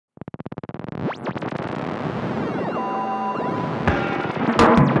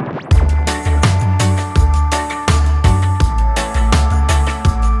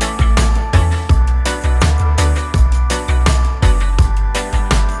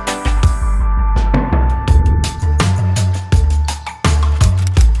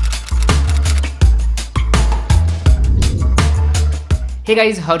Hey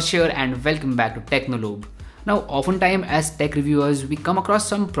guys, Harsh here and welcome back to Technolobe. Now, oftentimes as tech reviewers, we come across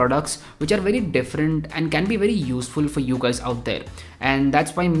some products which are very different and can be very useful for you guys out there. And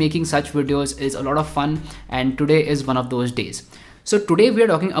that's why making such videos is a lot of fun, and today is one of those days. So today we are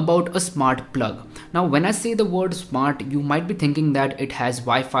talking about a smart plug. Now when I say the word smart, you might be thinking that it has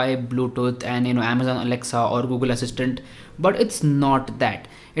Wi-Fi, Bluetooth and Amazon Alexa or Google Assistant, but it's not that.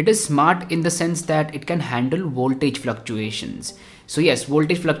 It is smart in the sense that it can handle voltage fluctuations. So yes,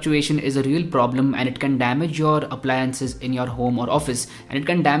 voltage fluctuation is a real problem and it can damage your appliances in your home or office, and it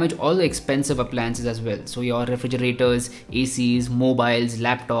can damage all the expensive appliances as well. So your refrigerators, ACs, mobiles,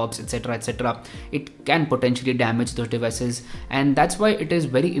 laptops, etc, etc. It can potentially damage those devices, and that's why it is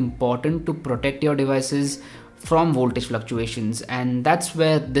very important to protect your devices from voltage fluctuations, and that's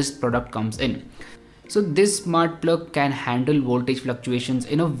where this product comes in. So this smart plug can handle voltage fluctuations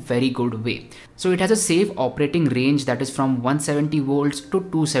in a very good way. So it has a safe operating range that is from 170 volts to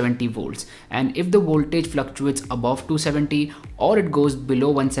 270 volts. And if the voltage fluctuates above 270 or it goes below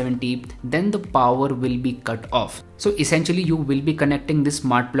 170, then the power will be cut off. So essentially you will be connecting this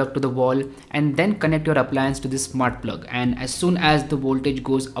smart plug to the wall and then connect your appliance to this smart plug. And as soon as the voltage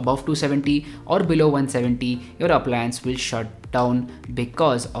goes above 270 or below 170, your appliance will shut down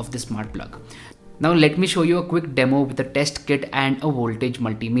because of the smart plug. Now let me show you a quick demo with a test kit and a voltage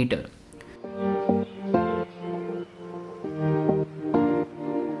multimeter.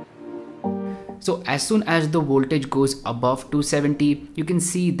 So as soon as the voltage goes above 270, you can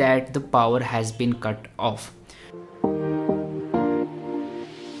see that the power has been cut off.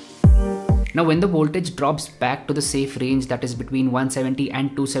 Now when the voltage drops back to the safe range, that is between 170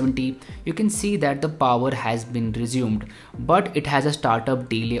 and 270, you can see that the power has been resumed, but it has a startup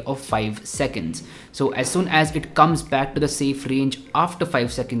delay of 5 seconds. So as soon as it comes back to the safe range after 5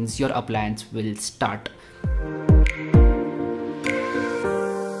 seconds, your appliance will start.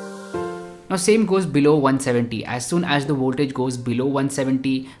 Now same goes below 170. As soon as the voltage goes below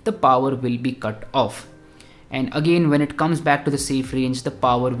 170, the power will be cut off. And again, when it comes back to the safe range, the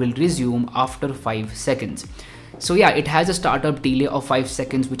power will resume after 5 seconds. So yeah, it has a startup delay of 5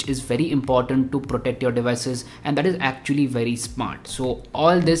 seconds, which is very important to protect your devices, and that is actually very smart. So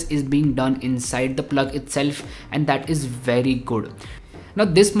all this is being done inside the plug itself, and that is very good. Now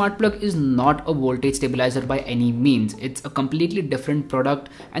this smart plug is not a voltage stabilizer by any means. It's a completely different product,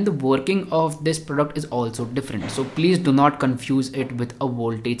 and the working of this product is also different. So please do not confuse it with a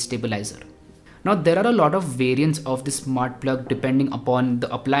voltage stabilizer. Now there are a lot of variants of this smart plug depending upon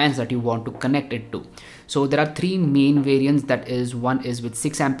the appliance that you want to connect it to. So there are 3 main variants, that is, one is with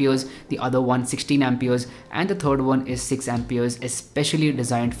 6 amperes, the other one 16 amperes, and the third one is 6 amperes, especially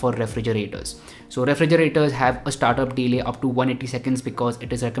designed for refrigerators. So refrigerators have a startup delay up to 180 seconds because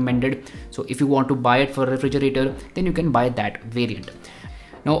it is recommended. So if you want to buy it for a refrigerator, then you can buy that variant.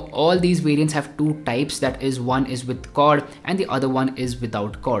 Now all these variants have 2 types, that is, one is with cord and the other one is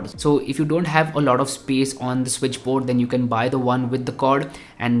without cord. So if you don't have a lot of space on the switchboard, then you can buy the one with the cord,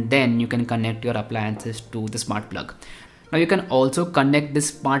 and then you can connect your appliances to the smart plug. Now you can also connect this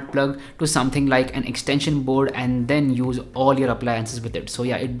smart plug to something like an extension board and then use all your appliances with it. So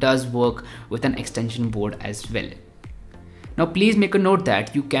yeah, it does work with an extension board as well. Now please make a note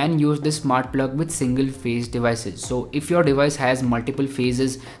that you can use this smart plug with single phase devices. So if your device has multiple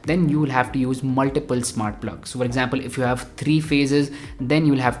phases, then you will have to use multiple smart plugs. So for example, if you have 3 phases, then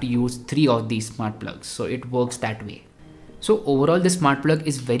you will have to use 3 of these smart plugs. So it works that way. So overall, this smart plug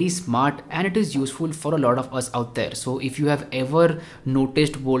is very smart and it is useful for a lot of us out there. So if you have ever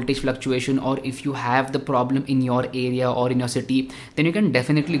noticed voltage fluctuation, or if you have the problem in your area or in your city, then you can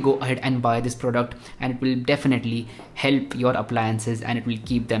definitely go ahead and buy this product, and it will definitely help your appliances and it will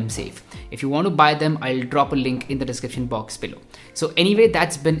keep them safe. If you want to buy them, I'll drop a link in the description box below. So anyway,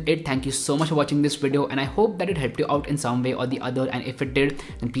 that's been it. Thank you so much for watching this video, and I hope that it helped you out in some way or the other. And if it did,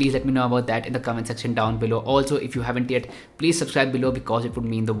 then please let me know about that in the comment section down below. Also, if you haven't yet, please subscribe below because it would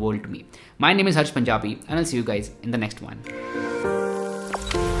mean the world to me. My name is Harsh Punjabi, and I'll see you guys in the next one.